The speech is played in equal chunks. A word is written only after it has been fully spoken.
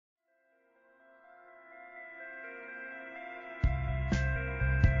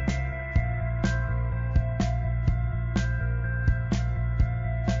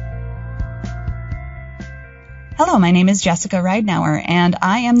Hello, my name is Jessica Ridenauer, and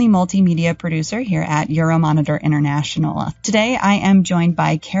I am the multimedia producer here at Euromonitor International. Today, I am joined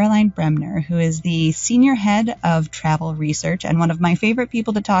by Caroline Bremner, who is the Senior Head of Travel Research and one of my favorite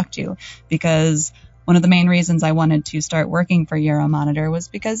people to talk to, because one of the main reasons I wanted to start working for Euromonitor was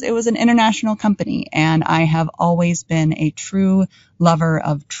because it was an international company, and I have always been a true lover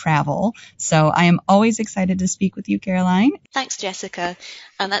of travel. So I am always excited to speak with you, Caroline. Thanks, Jessica.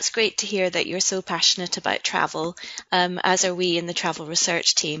 And that's great to hear that you're so passionate about travel, as are we in the travel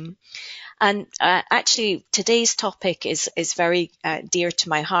research team. And actually, today's topic is very dear to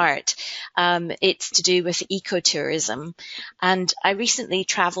my heart. It's to do with ecotourism. And I recently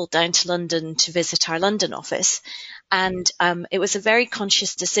travelled down to London to visit our London office. And it was a very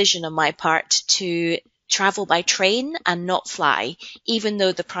conscious decision on my part to travel by train and not fly, even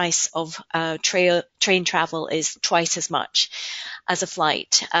though the price of train travel is twice as much as a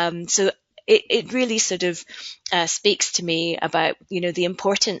flight. So it really sort of speaks to me about, the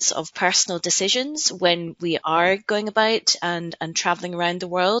importance of personal decisions when we are going about and traveling around the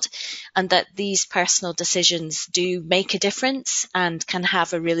world, and that these personal decisions do make a difference and can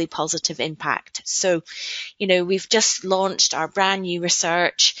have a really positive impact. So, we've just launched our brand new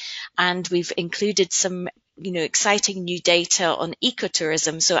research, and we've included some exciting new data on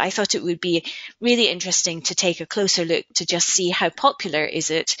ecotourism. So I thought it would be really interesting to take a closer look to just see how popular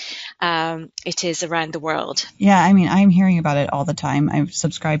it is around the world. Yeah, I mean, I'm hearing about it all the time. I've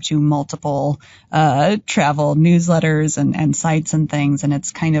subscribed to multiple travel newsletters and sites and things, and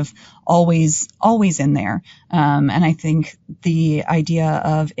it's kind of always in there. And I think the idea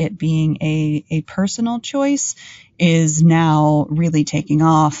of it being a personal choice is now really taking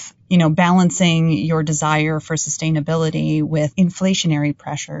off. Balancing your desire for sustainability with inflationary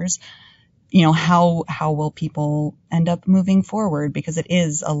pressures, how will people end up moving forward? Because it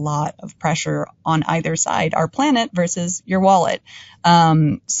is a lot of pressure on either side, our planet versus your wallet.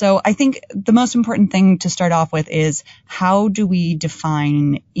 So I think the most important thing to start off with is, how do we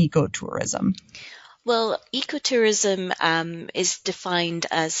define ecotourism? Well, ecotourism is defined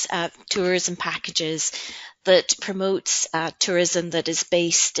as tourism packages that promotes tourism that is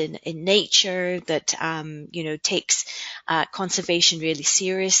based in nature, that takes conservation really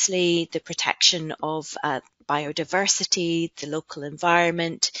seriously, the protection of biodiversity, the local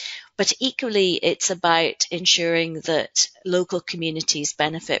environment. But equally, it's about ensuring that local communities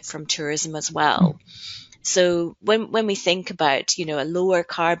benefit from tourism as well. So when we think about, a lower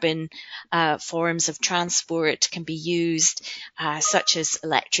carbon forms of transport can be used, such as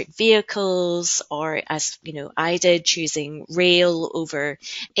electric vehicles, or as, I did, choosing rail over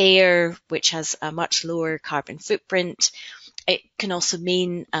air, which has a much lower carbon footprint. It can also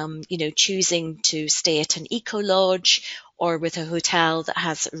mean, choosing to stay at an eco-lodge or with a hotel that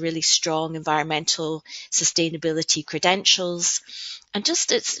has really strong environmental sustainability credentials. And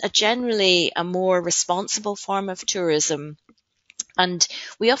just it's generally a more responsible form of tourism. And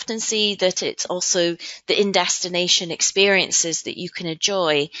we often see that it's also the in-destination experiences that you can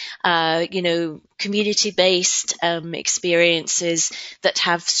enjoy, community-based experiences that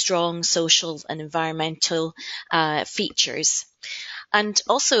have strong social and environmental features. And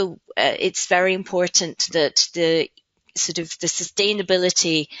also, it's very important that the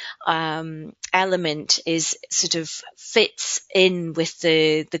sustainability element is fits in with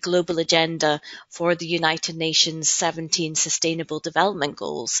the global agenda for the United Nations 17 Sustainable Development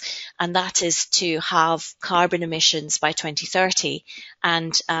Goals, and that is to have carbon emissions by 2030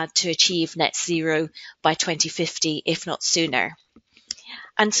 and to achieve net zero by 2050, if not sooner.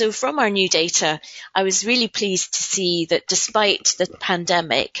 And so from our new data, I was really pleased to see that despite the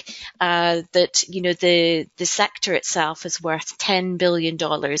pandemic, that, the sector itself is worth $10 billion in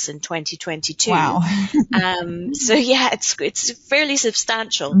 2022. Wow. So yeah, it's fairly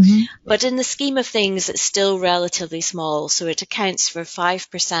substantial, but in the scheme of things, it's still relatively small. So it accounts for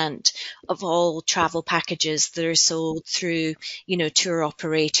 5% of all travel packages that are sold through, tour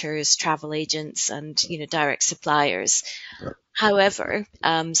operators, travel agents, and, direct suppliers. Sure. However,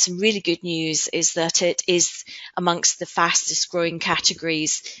 some really good news is that it is amongst the fastest growing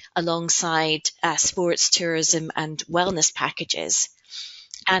categories alongside sports tourism and wellness packages.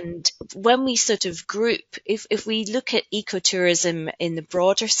 And when we group, if we look at ecotourism in the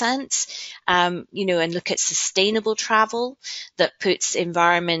broader sense, and look at sustainable travel that puts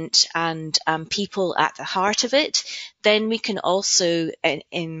environment and people at the heart of it, then we can also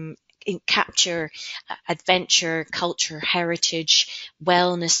capture adventure, culture, heritage,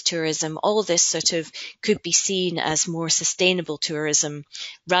 wellness tourism, all this sort of could be seen as more sustainable tourism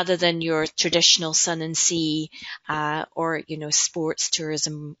rather than your traditional sun and sea or sports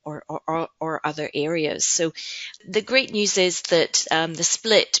tourism or other areas. So the great news is that the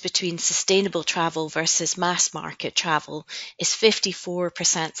split between sustainable travel versus mass market travel is 54%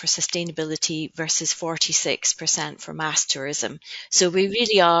 for sustainability versus 46% for mass tourism. So we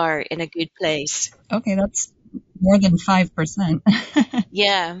really are in a good place. Okay, that's more than 5%.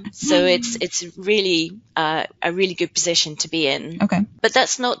 Yeah, so it's really a really good position to be in. Okay. But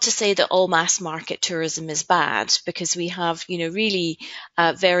that's not to say that all mass market tourism is bad, because we have, really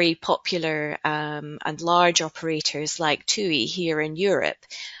very popular and large operators like TUI here in Europe,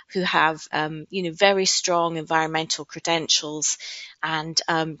 who have, very strong environmental credentials, and,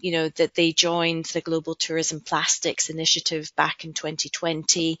 that they joined the Global Tourism Plastics Initiative back in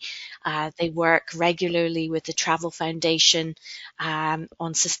 2020. They work regularly with the Travel Foundation on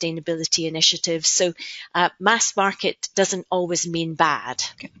sustainability initiatives. So mass market doesn't always mean bad.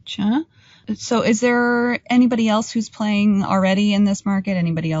 Gotcha. So is there anybody else who's playing already in this market?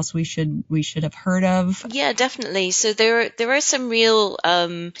 Anybody else we should have heard of? Yeah, definitely. So there are some real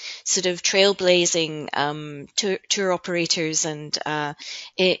sort of trailblazing tour operators and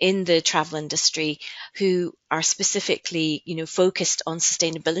in the travel industry who are specifically, focused on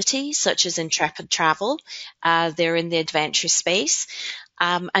sustainability, such as Intrepid Travel. They're in the adventure space.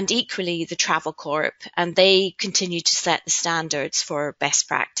 And equally the Travel Corp, and they continue to set the standards for best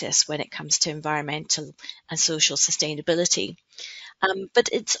practice when it comes to environmental and social sustainability. But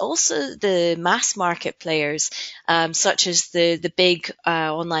it's also the mass market players, such as the big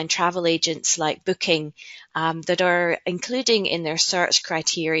online travel agents like Booking, that are including in their search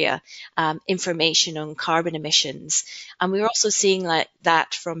criteria information on carbon emissions. And we're also seeing like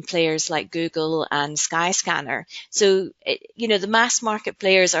that from players like Google and Skyscanner. So, the mass market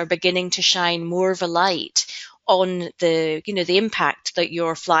players are beginning to shine more of a light on the impact that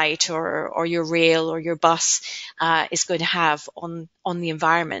your flight or your rail or your bus is going to have on the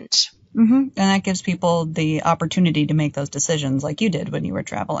environment. Mm-hmm. And that gives people the opportunity to make those decisions like you did when you were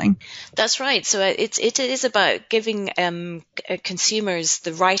traveling. That's right. So it is about giving consumers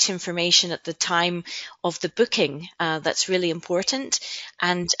the right information at the time of the booking. That's really important.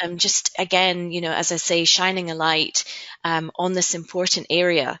 And just again, as I say, shining a light on this important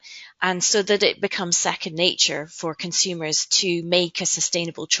area. And so that it becomes second nature for consumers to make a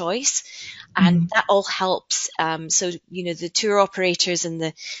sustainable choice. And that all helps. So, the tour operators and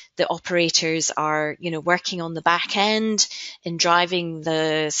the operators are, working on the back end in driving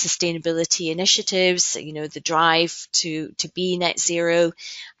the sustainability initiatives, the drive to be net zero,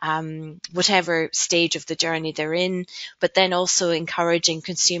 whatever stage of the journey they're in, but then also encouraging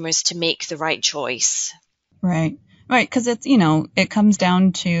consumers to make the right choice. Right. Right, because it's, it comes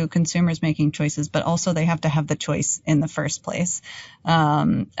down to consumers making choices, but also they have to have the choice in the first place.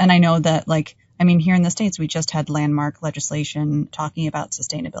 And I know that, here in the States, we just had landmark legislation talking about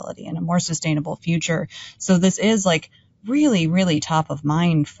sustainability and a more sustainable future. So this is really, really top of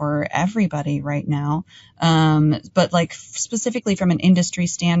mind for everybody right now. But specifically from an industry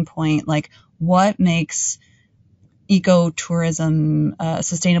standpoint, what makes ecotourism,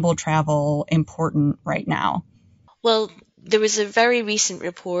 sustainable travel important right now? Well, there was a very recent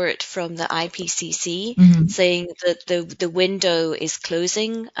report from the IPCC saying that the window is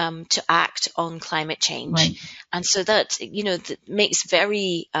closing to act on climate change. Right. And so that, that makes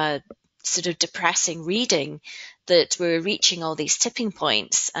very sort of depressing reading that we're reaching all these tipping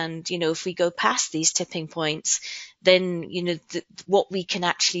points. And, if we go past these tipping points, then, what we can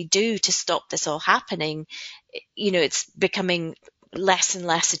actually do to stop this all happening, it's becoming less and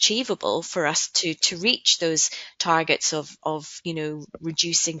less achievable for us to reach those targets of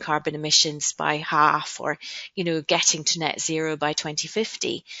reducing carbon emissions by half, or getting to net zero by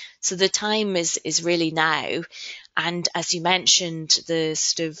 2050. So the time is really now. And as you mentioned, the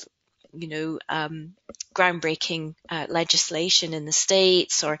sort of groundbreaking legislation in the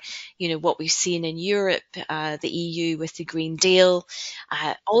States, or what we've seen in Europe, the EU with the Green Deal,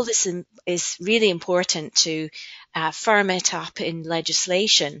 all this is really important to firm it up in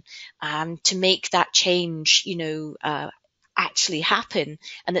legislation to make that change actually happen.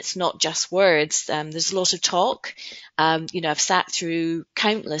 And it's not just words. There's a lot of talk. I've sat through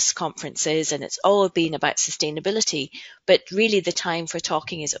countless conferences and it's all been about sustainability, but really the time for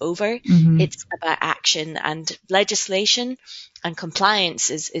talking is over. It's about action, and legislation and compliance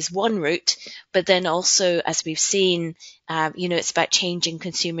is one route, but then also, as we've seen, it's about changing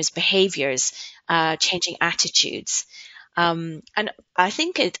consumers' behaviors, changing attitudes. And I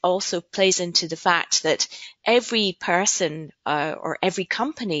think it also plays into the fact that every person or every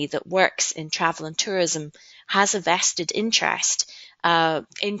company that works in travel and tourism has a vested interest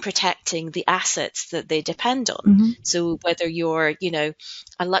in protecting the assets that they depend on. Mm-hmm. So whether you're,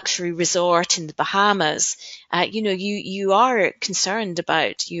 a luxury resort in the Bahamas, you are concerned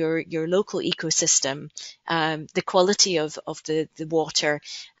about your local ecosystem, the quality of the water,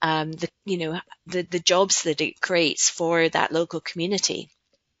 the jobs that it creates for that local community.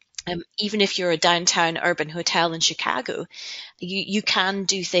 Even if you're a downtown urban hotel in Chicago, you can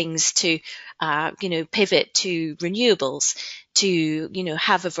do things to, pivot to renewables, to,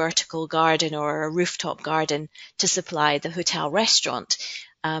 have a vertical garden or a rooftop garden to supply the hotel restaurant.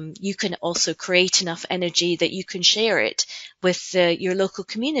 You can also create enough energy that you can share it with your local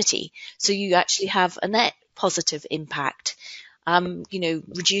community. So you actually have a net positive impact,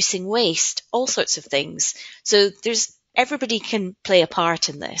 reducing waste, all sorts of things. So everybody can play a part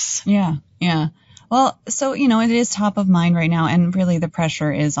in this. Yeah, yeah. Well, so, it is top of mind right now, and really the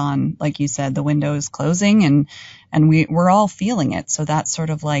pressure is on, like you said, the window is closing, and we're all feeling it. So that's sort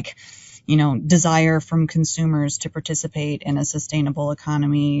of like, desire from consumers to participate in a sustainable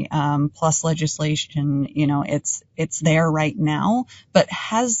economy, plus legislation, it's there right now. But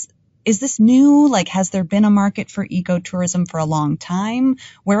is this new? Like, has there been a market for ecotourism for a long time?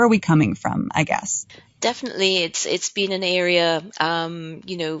 Where are we coming from, I guess? Definitely, it's been an area,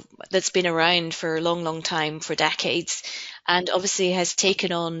 that's been around for a long, long time, for decades, and obviously has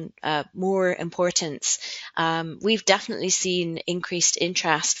taken on more importance. We've definitely seen increased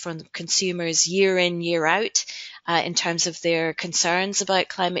interest from consumers year in, year out, in terms of their concerns about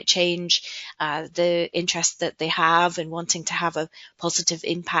climate change, the interest that they have in wanting to have a positive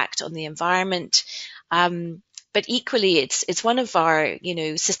impact on the environment. But equally, it's one of our,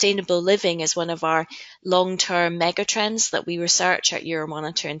 sustainable living is one of our long-term megatrends that we research at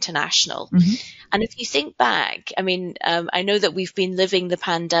Euromonitor International. Mm-hmm. And if you think back, I mean, I know that we've been living the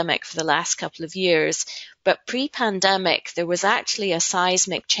pandemic for the last couple of years, but pre-pandemic, there was actually a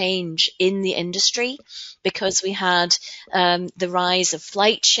seismic change in the industry because we had the rise of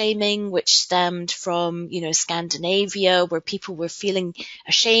flight shaming, which stemmed from, Scandinavia, where people were feeling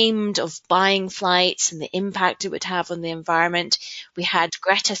ashamed of buying flights and the impact it would have on the environment. We had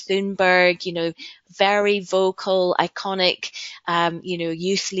Greta Thunberg, very vocal, iconic,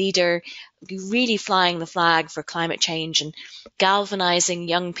 youth leader, really flying the flag for climate change and galvanizing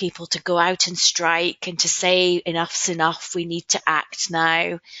young people to go out and strike and to say enough's enough, we need to act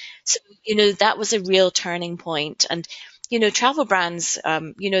now. So, that was a real turning point. And, travel brands,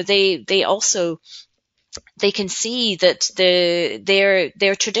 they also, they can see that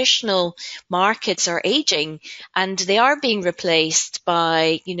their traditional markets are aging and they are being replaced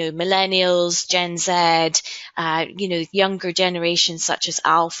by, millennials, Gen Z, younger generations such as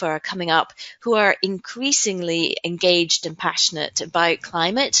Alpha are coming up, who are increasingly engaged and passionate about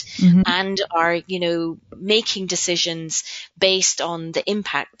climate, Mm-hmm. and are, making decisions based on the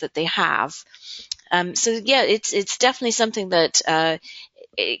impact that they have. So yeah, it's definitely something that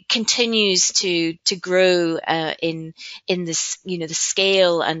it continues to grow in this, the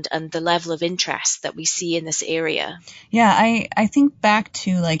scale and the level of interest that we see in this area. Yeah, I think back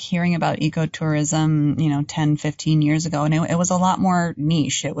to like hearing about ecotourism, 10, 15 years ago, and it was a lot more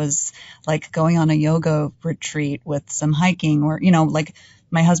niche. It was like going on a yoga retreat with some hiking, or, like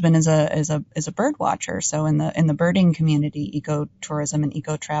my husband is a bird watcher. So in the birding community, ecotourism and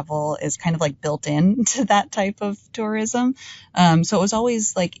eco travel is kind of like built into that type of tourism. So it was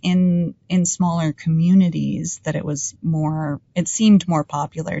always like in smaller communities that it seemed more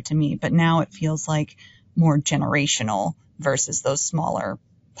popular to me, but now it feels like more generational versus those smaller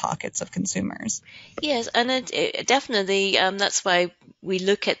pockets of consumers. Yes, and it definitely, that's why we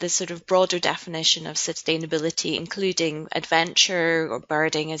look at the sort of broader definition of sustainability, including adventure or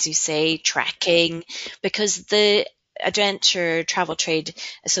birding, as you say, trekking, because the Adventure Travel Trade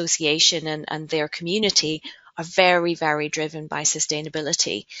Association and their community are very, very driven by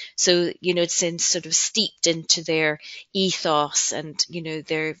sustainability. So, it's sort of steeped into their ethos and,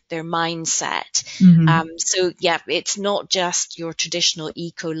 their mindset. Mm-hmm. So yeah, it's not just your traditional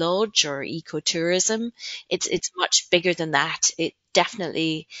eco lodge or ecotourism. It's much bigger than that. It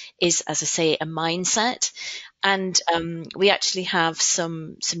definitely is, as I say, a mindset. And we actually have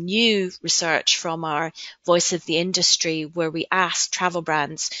some new research from our Voice of the Industry where we asked travel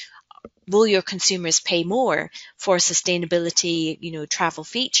brands, will your consumers pay more for sustainability, travel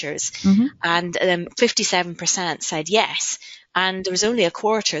features? Mm-hmm. And 57% said yes. And there was only a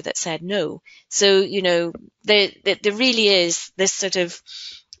quarter that said no. So, there really is this sort of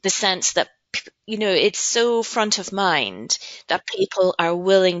the sense that it's so front of mind that people are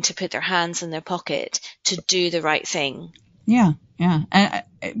willing to put their hands in their pocket to do the right thing. Yeah, yeah.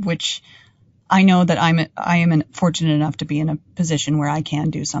 Which I know that I am fortunate enough to be in a position where I can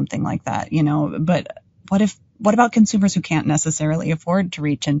do something like that, but what about consumers who can't necessarily afford to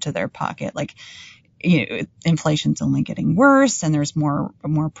reach into their pocket? Like, inflation's only getting worse, and there's more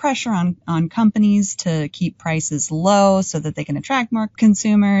pressure on companies to keep prices low so that they can attract more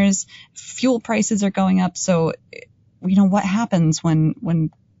consumers. Fuel prices are going up. So, what happens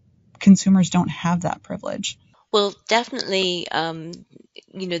when consumers don't have that privilege? Well, definitely, the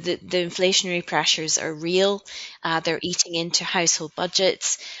inflationary pressures are real. They're eating into household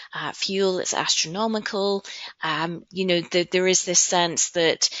budgets. Fuel is astronomical. There is this sense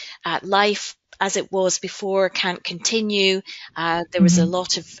that life as it was before can't continue. There was a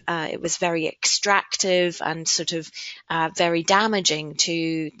lot of, it was very extractive and sort of very damaging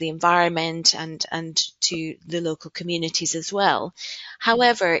to the environment and to the local communities as well.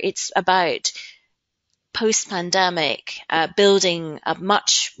 However, it's about post-pandemic, building a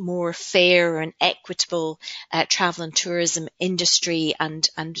much more fair and equitable travel and tourism industry and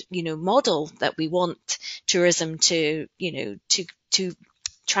model that we want tourism to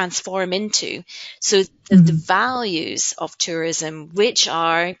transform into. So the values of tourism, which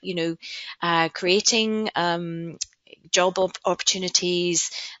are creating job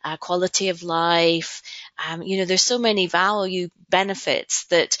opportunities, quality of life. There's so many value benefits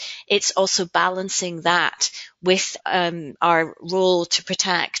that it's also balancing that with our role to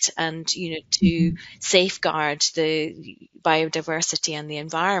protect and, to safeguard the biodiversity and the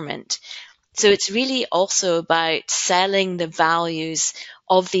environment. So it's really also about selling the values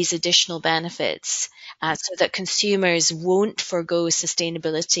of these additional benefits so that consumers won't forgo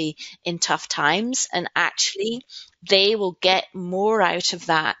sustainability in tough times, and actually they will get more out of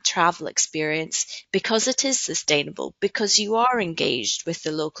that travel experience because it is sustainable, because you are engaged with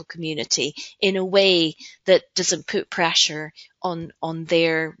the local community in a way that doesn't put pressure on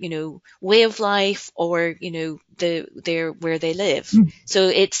their way of life or their where they live. So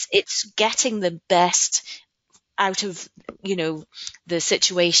it's getting the best out of the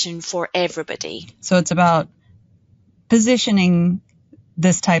situation for everybody. So it's about positioning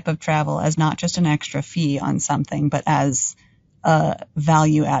this type of travel as not just an extra fee on something, but as a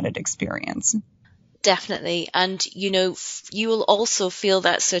value added experience. Definitely. And, you will also feel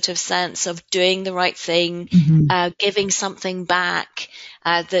that sort of sense of doing the right thing, giving something back,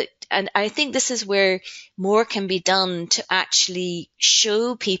 and I think this is where more can be done to actually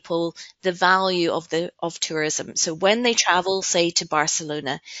show people the value of tourism. So when they travel, say to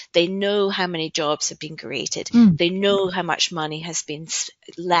Barcelona, they know how many jobs have been created. They know how much money has been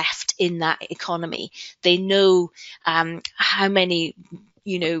left in that economy. They know how many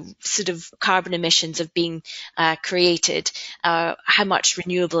sort of carbon emissions have been created, how much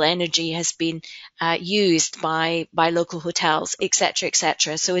renewable energy has been used by local hotels, etc.,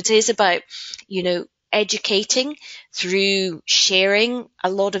 etc. So it is about, educating through sharing a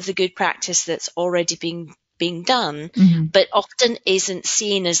lot of the good practice that's already being done, but often isn't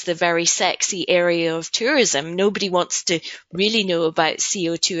seen as the very sexy area of tourism. Nobody wants to really know about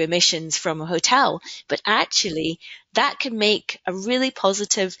CO2 emissions from a hotel, but actually that can make a really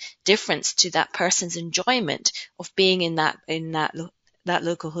positive difference to that person's enjoyment of being in that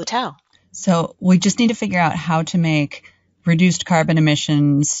local hotel. So we just need to figure out how to make reduced carbon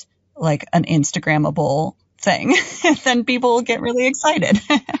emissions like an Instagrammable thing. And then people will get really excited.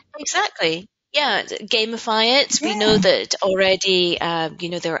 Exactly. Yeah, gamify it. We know that already,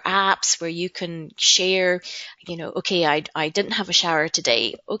 there are apps where you can share, okay, I didn't have a shower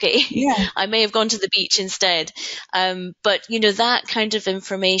today. Okay, I may have gone to the beach instead. But, that kind of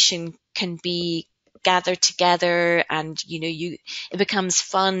information can be gathered together, and it becomes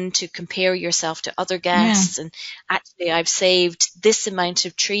fun to compare yourself to other guests. And actually I've saved this amount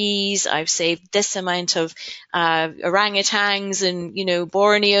of trees, I've saved this amount of orangutans and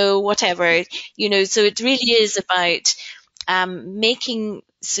Borneo, whatever, so it really is about making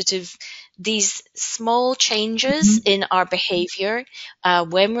sort of these small changes in our behavior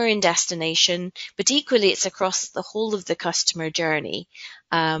when we're in destination, but equally it's across the whole of the customer journey.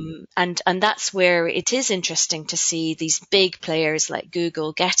 And that's where it is interesting to see these big players like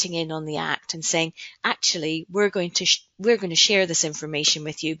Google getting in on the act and saying, actually, we're going to share this information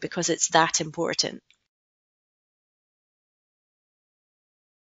with you because it's that important.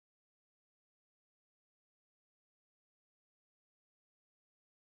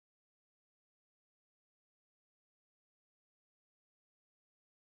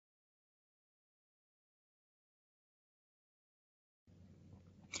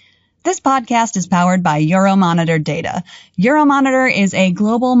 This podcast is powered by Euromonitor data. Euromonitor is a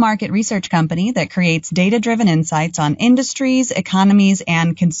global market research company that creates data-driven insights on industries, economies,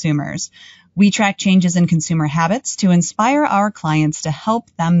 and consumers. We track changes in consumer habits to inspire our clients to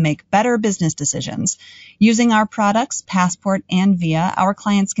help them make better business decisions. Using our products, Passport and Via, our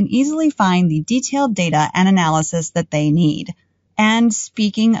clients can easily find the detailed data and analysis that they need. And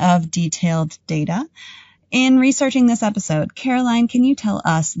speaking of detailed data, in researching this episode, Caroline, can you tell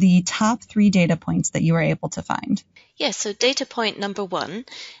us the top 3 data points that you were able to find? Yes, so data point number 1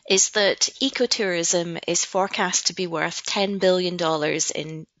 is that ecotourism is forecast to be worth $10 billion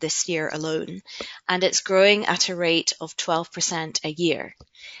in this year alone, and it's growing at a rate of 12% a year.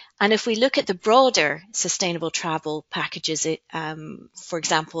 And if we look at the broader sustainable travel packages, for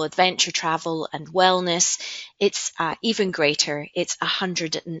example, adventure travel and wellness, it's even greater. It's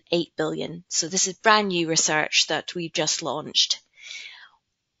 108 billion. So this is brand new research that we've just launched.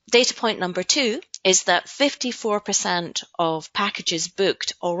 Data point number 2 is that 54% of packages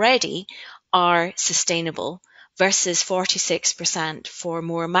booked already are sustainable versus 46% for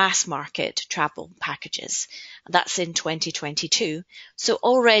more mass market travel packages. That's in 2022. So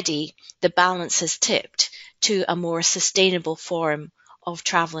already the balance has tipped to a more sustainable form of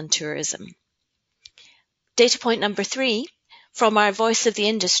travel and tourism. Data point number 3, from our Voice of the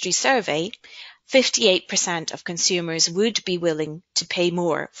Industry survey, 58% of consumers would be willing to pay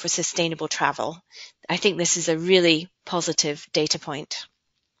more for sustainable travel. I think this is a really positive data point.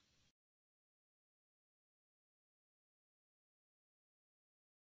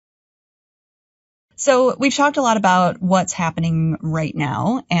 So we've talked a lot about what's happening right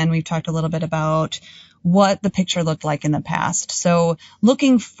now, and we've talked a little bit about what the picture looked like in the past. So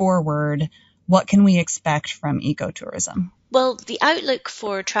looking forward, what can we expect from ecotourism? Well, the outlook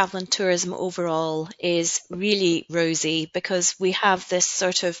for travel and tourism overall is really rosy because we have this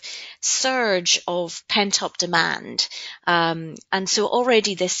sort of surge of pent-up demand. And so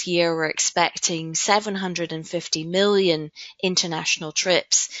already this year we're expecting 750 million international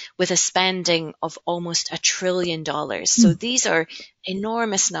trips with a spending of almost $1 trillion. So these are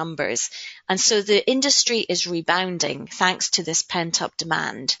enormous numbers. And so the industry is rebounding thanks to this pent-up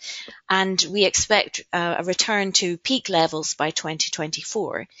demand. And we expect a return to peak levels by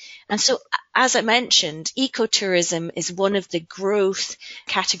 2024. And so, as I mentioned, ecotourism is one of the growth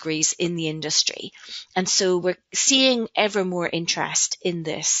categories in the industry. And so we're seeing ever more interest in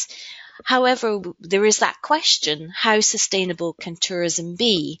this. However, there is that question, how sustainable can tourism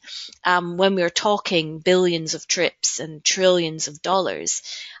be when we're talking billions of trips and trillions of dollars?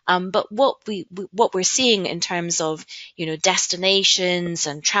 But what we're seeing in terms of, destinations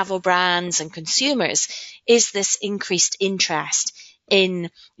and travel brands and consumers is this increased interest in,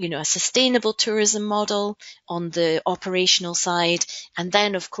 a sustainable tourism model on the operational side. And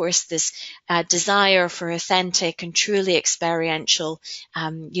then, of course, this desire for authentic and truly experiential,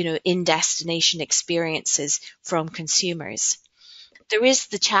 in-destination experiences from consumers. There is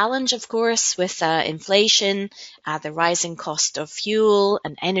the challenge, of course, with inflation, the rising cost of fuel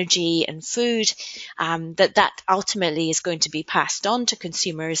and energy and food, that ultimately is going to be passed on to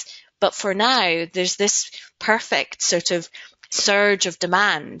consumers. But for now, there's this perfect sort of surge of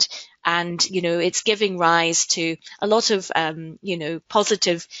demand. And, it's giving rise to a lot of,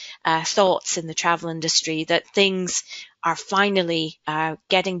 positive thoughts in the travel industry that things are finally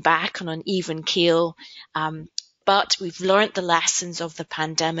getting back on an even keel. But we've learned the lessons of the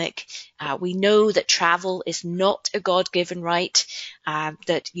pandemic. We know that travel is not a God-given right,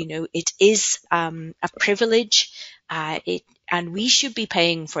 that, it is a privilege, and we should be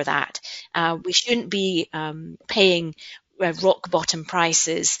paying for that. We shouldn't be paying rock bottom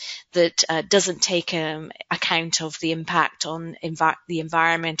prices that doesn't take account of the impact on the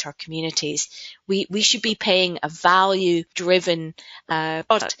environment or communities. We should be paying a value-driven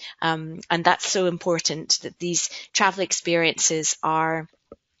product, and that's so important that these travel experiences are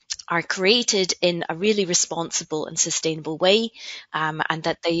created in a really responsible and sustainable way, and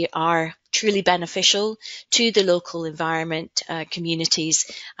that they are truly beneficial to the local environment, communities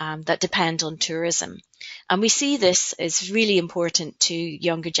that depend on tourism. And we see this as really important to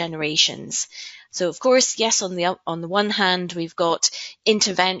younger generations. So, of course, yes, on the one hand, we've got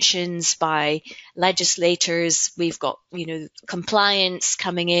interventions by legislators. We've got, compliance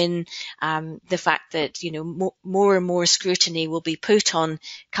coming in, the fact that, more and more scrutiny will be put on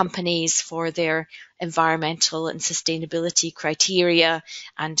companies for their environmental and sustainability criteria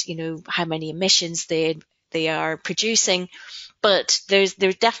and, how many emissions they are producing. But there's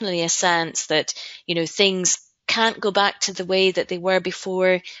definitely a sense that, things can't go back to the way that they were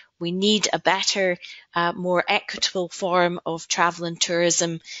before. We need a better, more equitable form of travel and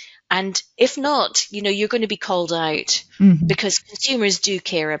tourism. And if not, you're going to be called out because consumers do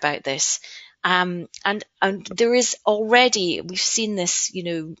care about this. And there is already, we've seen this,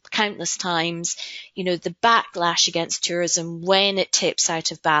 countless times, the backlash against tourism when it tips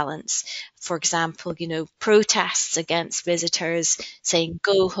out of balance. For example, protests against visitors saying,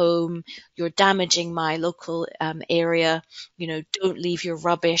 go home, you're damaging my local area, don't leave your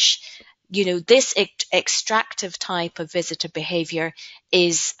rubbish. This extractive type of visitor behavior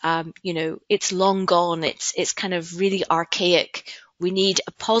is, it's long gone. It's kind of really archaic. We need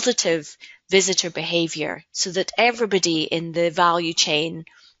a positive visitor behavior so that everybody in the value chain,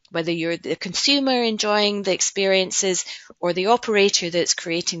 whether you're the consumer enjoying the experiences or the operator that's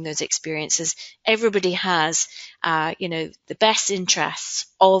creating those experiences, everybody has, the best interests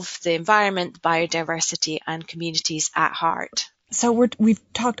of the environment, biodiversity, and communities at heart. So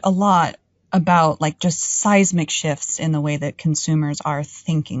we've talked a lot about like just seismic shifts in the way that consumers are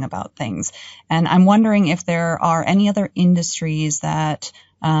thinking about things. And I'm wondering if there are any other industries that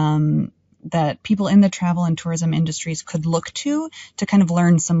that people in the travel and tourism industries could look to kind of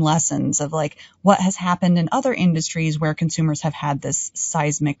learn some lessons of like what has happened in other industries where consumers have had this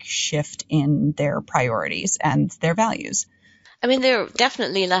seismic shift in their priorities and their values. I mean, there are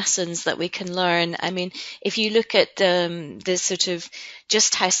definitely lessons that we can learn. I mean, if you look at the sort of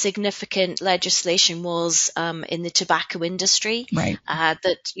just how significant legislation was in the tobacco industry, right.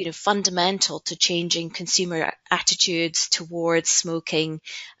 That, fundamental to changing consumer attitudes towards smoking,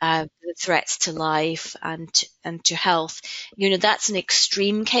 the threats to life and to health, that's an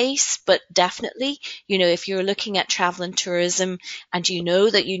extreme case, but definitely, if you're looking at travel and tourism and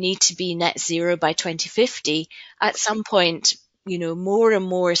that you need to be net zero by 2050, at some point, more and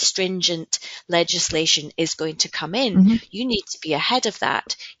more stringent legislation is going to come in. You need to be ahead of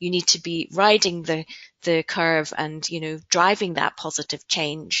that. You need to be riding the curve and, driving that positive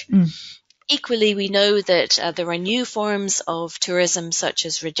change. Equally, we know that there are new forms of tourism, such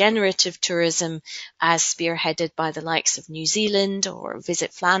as regenerative tourism, as spearheaded by the likes of New Zealand or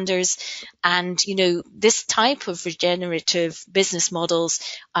Visit Flanders. And, this type of regenerative business models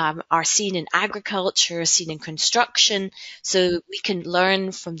are seen in agriculture, seen in construction. So we can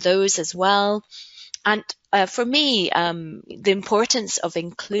learn from those as well. And for me, the importance of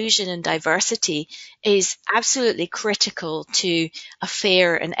inclusion and diversity is absolutely critical to a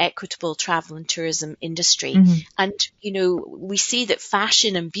fair and equitable travel and tourism industry. And, we see that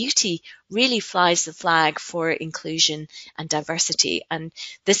fashion and beauty really flies the flag for inclusion and diversity. And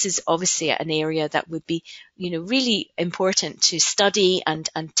this is obviously an area that would be, really important to study and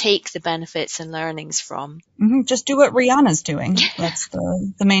take the benefits and learnings from. Just do what Rihanna's doing. That's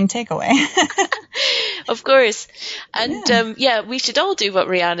the main takeaway. Of course. And we should all do what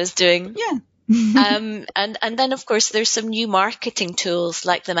Rihanna's doing. Yeah. And then, of course, there's some new marketing tools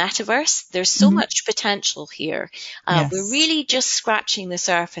like the metaverse. There's so much potential here. Yes. We're really just scratching the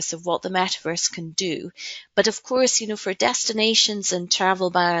surface of what the metaverse can do. But of course, for destinations and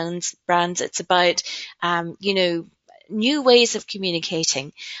travel brands, it's about, new ways of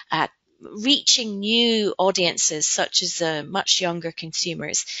communicating, reaching new audiences such as much younger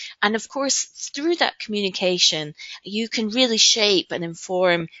consumers. And of course, through that communication, you can really shape and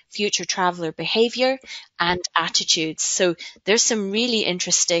inform future traveler behavior and attitudes. So there's some really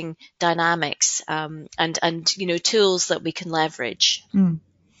interesting dynamics and tools that we can leverage.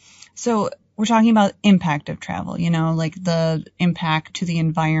 So we're talking about impact of travel, like the impact to the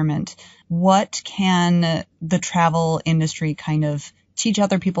environment. What can the travel industry kind of teach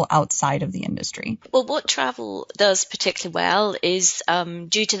other people outside of the industry? Well, what travel does particularly well is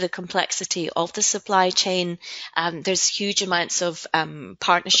due to the complexity of the supply chain, there's huge amounts of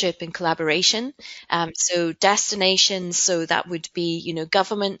partnership and collaboration. So destinations, so that would be,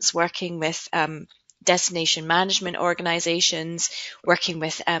 governments working with destination management organizations, working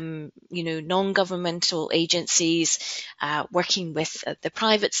with, non-governmental agencies, working with the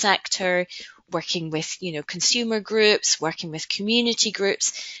private sector, working with, consumer groups, working with community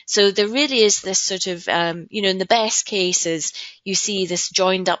groups. So there really is this sort of, in the best cases, you see this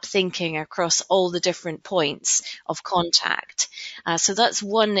joined up thinking across all the different points of contact. So that's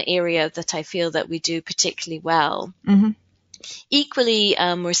one area that I feel that we do particularly well. Equally,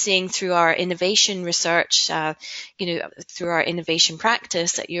 we're seeing through our innovation research, through our innovation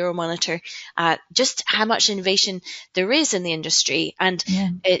practice at Euromonitor, just how much innovation there is in the industry. And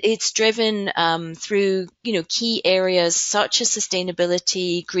it's driven through, key areas such as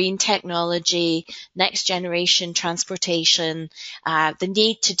sustainability, green technology, next generation transportation, the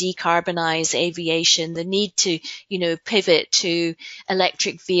need to decarbonize aviation, the need to, pivot to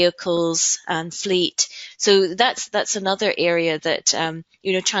electric vehicles and fleet. So that's another area area that,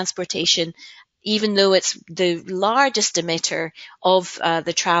 transportation, even though it's the largest emitter of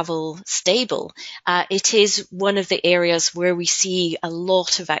the travel stable, it is one of the areas where we see a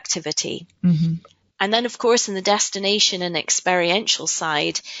lot of activity. Mm-hmm. And then, of course, in the destination and experiential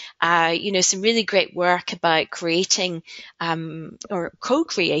side, some really great work about creating or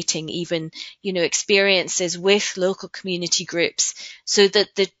co-creating even, experiences with local community groups so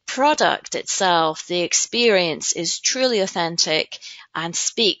that the product itself, the experience is truly authentic and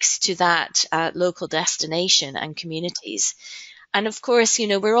speaks to that local destination and communities. And of course,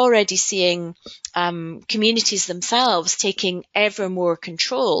 we're already seeing communities themselves taking ever more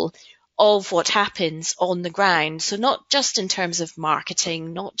control of what happens on the ground. So not just in terms of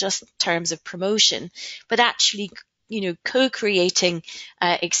marketing, not just in terms of promotion, but actually, co-creating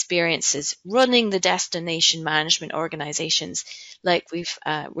experiences, running the destination management organizations like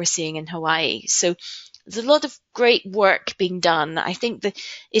we're seeing in Hawaii. So there's a lot of great work being done. I think that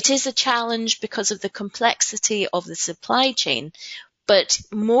it is a challenge because of the complexity of the supply chain, but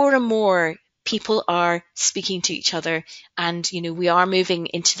more and more people are speaking to each other, and we are moving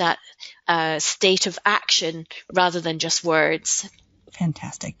into that state of action rather than just words.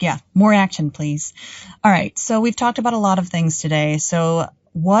 Fantastic. Yeah, more action, please. All right, so we've talked about a lot of things today. So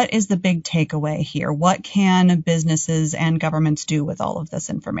what is the big takeaway here? What can businesses and governments do with all of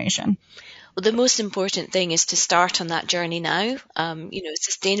this information? Well, the most important thing is to start on that journey now.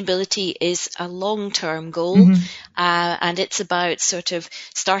 Sustainability is a long-term goal, Mm-hmm. And it's about sort of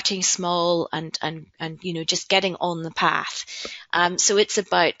starting small and just getting on the path. So it's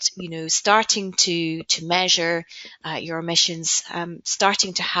about starting to measure your emissions,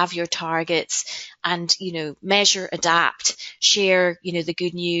 starting to have your targets, and measure, adapt, share the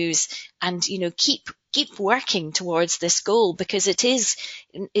good news, and keep working towards this goal, because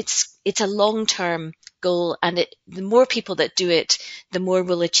it's a long-term goal, and the more people that do it, the more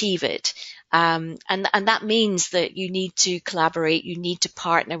we'll achieve it. And that means that you need to collaborate, you need to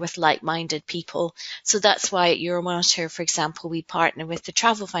partner with like-minded people. So that's why at Euromonitor, for example, we partner with the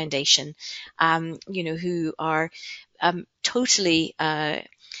Travel Foundation, who are totally,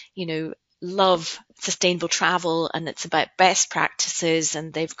 love sustainable travel, and it's about best practices,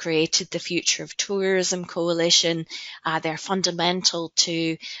 and they've created the Future of Tourism Coalition. They're fundamental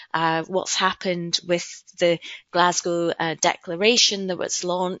to what's happened with the Glasgow Declaration that was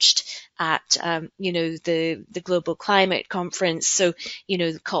launched at the Global Climate Conference, so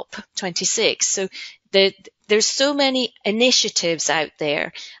the COP26. So there's so many initiatives out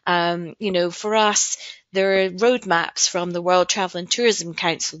there. For us, there are roadmaps from the World Travel and Tourism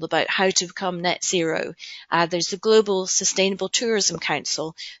Council about how to become net zero. There's the Global Sustainable Tourism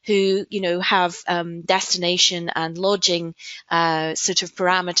Council, who, have destination and lodging sort of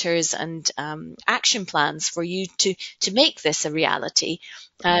parameters and action plans for you to make this a reality.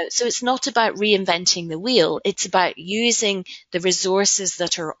 So it's not about reinventing the wheel. It's about using the resources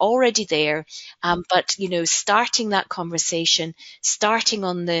that are already there, but starting that conversation, starting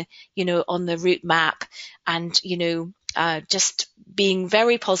on the route map, and just being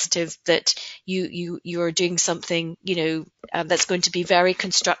very positive that you're doing something that's going to be very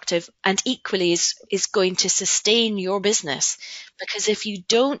constructive, and equally is going to sustain your business. Because if you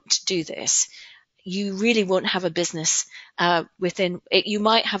don't do this, you really won't have a business within it. You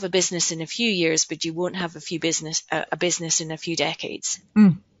might have a business in a few years, but you won't have a business in a few decades.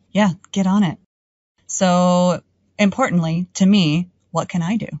 Yeah, get on it. So importantly to me, what can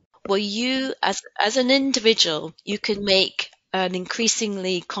I do? Well, you as an individual, you can make an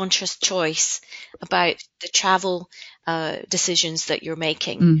increasingly conscious choice about the travel decisions that you're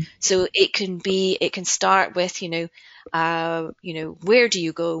making. So it can start with, where do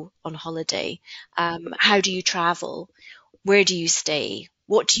you go on holiday? How do you travel? Where do you stay?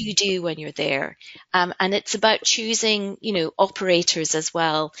 What do you do when you're there? And it's about choosing, operators as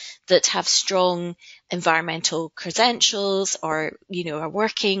well that have strong environmental credentials, or, are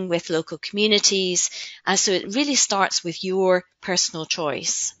working with local communities. So it really starts with your personal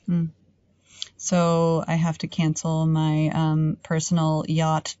choice. So I have to cancel my personal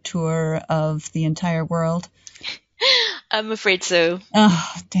yacht tour of the entire world? I'm afraid so.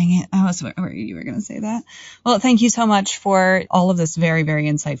 Oh, dang it. I was worried you were going to say that. Well, thank you so much for all of this very, very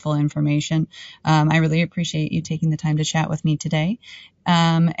insightful information. I really appreciate you taking the time to chat with me today.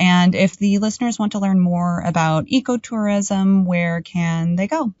 And if the listeners want to learn more about ecotourism, where can they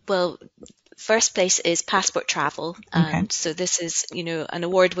go? Well, first place is Passport Travel. And so this is, an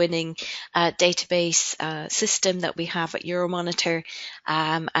award-winning database system that we have at Euromonitor.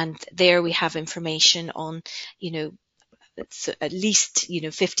 And there we have information on, That's at least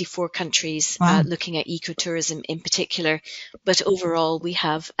 54 countries Wow. looking at ecotourism in particular. But overall, we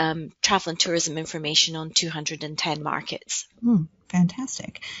have travel and tourism information on 210 markets.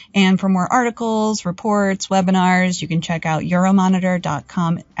 Fantastic. And for more articles, reports, webinars, you can check out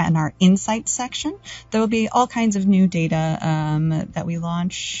euromonitor.com and our insights section. There will be all kinds of new data that we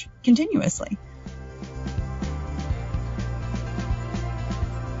launch continuously.